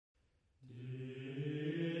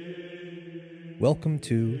Welcome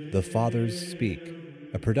to The Fathers Speak,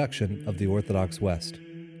 a production of the Orthodox West.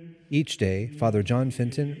 Each day, Father John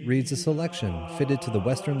Fenton reads a selection fitted to the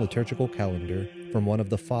Western liturgical calendar from one of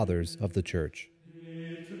the Fathers of the Church.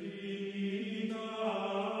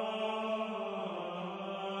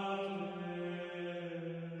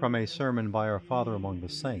 From a sermon by our Father among the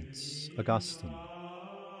Saints, Augustine.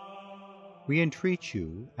 We entreat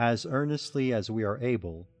you, as earnestly as we are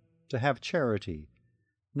able, to have charity,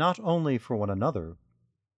 not only for one another,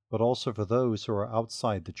 but also for those who are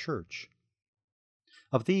outside the Church.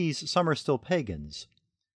 Of these, some are still pagans,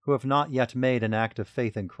 who have not yet made an act of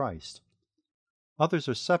faith in Christ. Others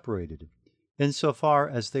are separated, insofar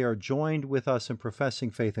as they are joined with us in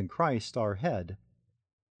professing faith in Christ, our head,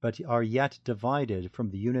 but are yet divided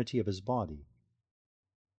from the unity of his body.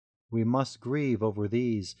 We must grieve over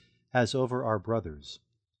these as over our brothers.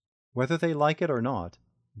 Whether they like it or not,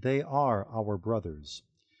 they are our brothers,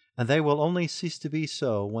 and they will only cease to be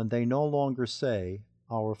so when they no longer say,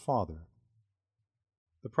 Our Father.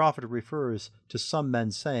 The prophet refers to some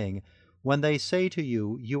men saying, When they say to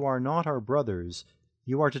you, You are not our brothers,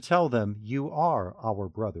 you are to tell them, You are our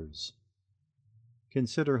brothers.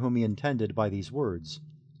 Consider whom he intended by these words.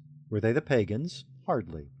 Were they the pagans?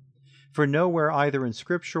 Hardly. For nowhere either in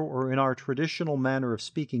Scripture or in our traditional manner of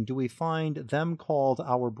speaking do we find them called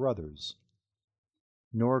our brothers.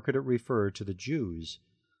 Nor could it refer to the Jews,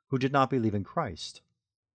 who did not believe in Christ.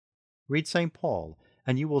 Read St. Paul,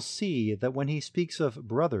 and you will see that when he speaks of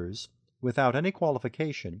brothers, without any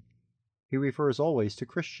qualification, he refers always to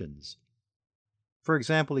Christians. For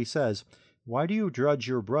example, he says, Why do you judge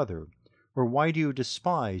your brother, or why do you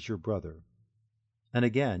despise your brother? And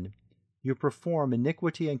again, you perform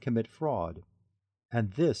iniquity and commit fraud,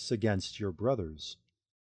 and this against your brothers.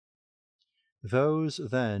 Those,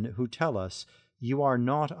 then, who tell us, You are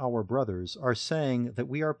not our brothers, are saying that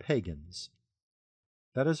we are pagans.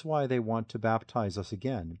 That is why they want to baptize us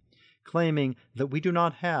again, claiming that we do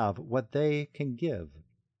not have what they can give.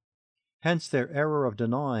 Hence their error of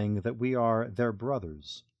denying that we are their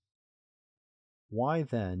brothers. Why,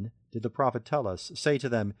 then, did the prophet tell us, Say to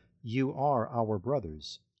them, You are our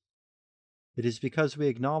brothers? It is because we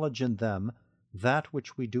acknowledge in them that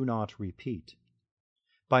which we do not repeat.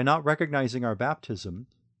 By not recognizing our baptism,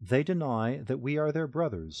 they deny that we are their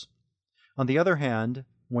brothers. On the other hand,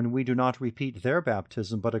 when we do not repeat their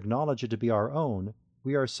baptism but acknowledge it to be our own,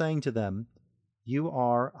 we are saying to them, You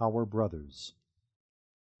are our brothers.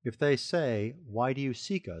 If they say, Why do you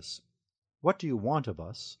seek us? What do you want of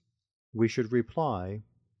us? We should reply,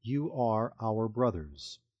 You are our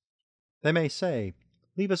brothers. They may say,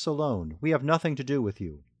 Leave us alone, we have nothing to do with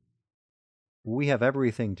you. We have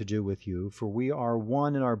everything to do with you, for we are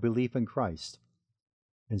one in our belief in Christ,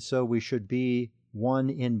 and so we should be one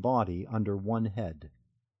in body under one head.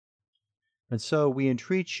 And so we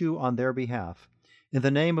entreat you on their behalf, in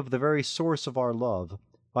the name of the very source of our love,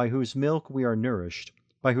 by whose milk we are nourished,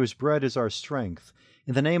 by whose bread is our strength,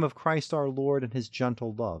 in the name of Christ our Lord and his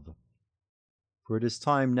gentle love. For it is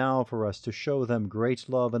time now for us to show them great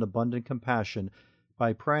love and abundant compassion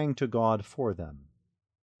by praying to God for them.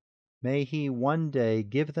 May he one day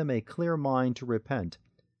give them a clear mind to repent,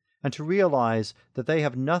 and to realize that they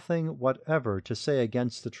have nothing whatever to say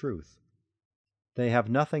against the truth. They have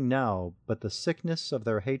nothing now but the sickness of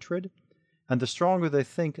their hatred, and the stronger they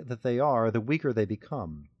think that they are, the weaker they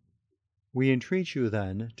become. We entreat you,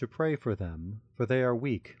 then, to pray for them, for they are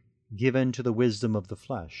weak, given to the wisdom of the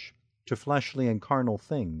flesh, to fleshly and carnal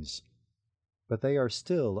things, but they are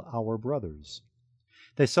still our brothers.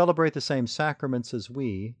 They celebrate the same sacraments as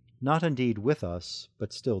we, not indeed with us,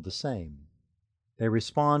 but still the same. They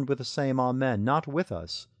respond with the same Amen, not with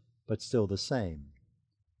us, but still the same.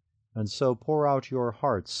 And so pour out your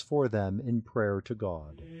hearts for them in prayer to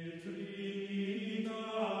God.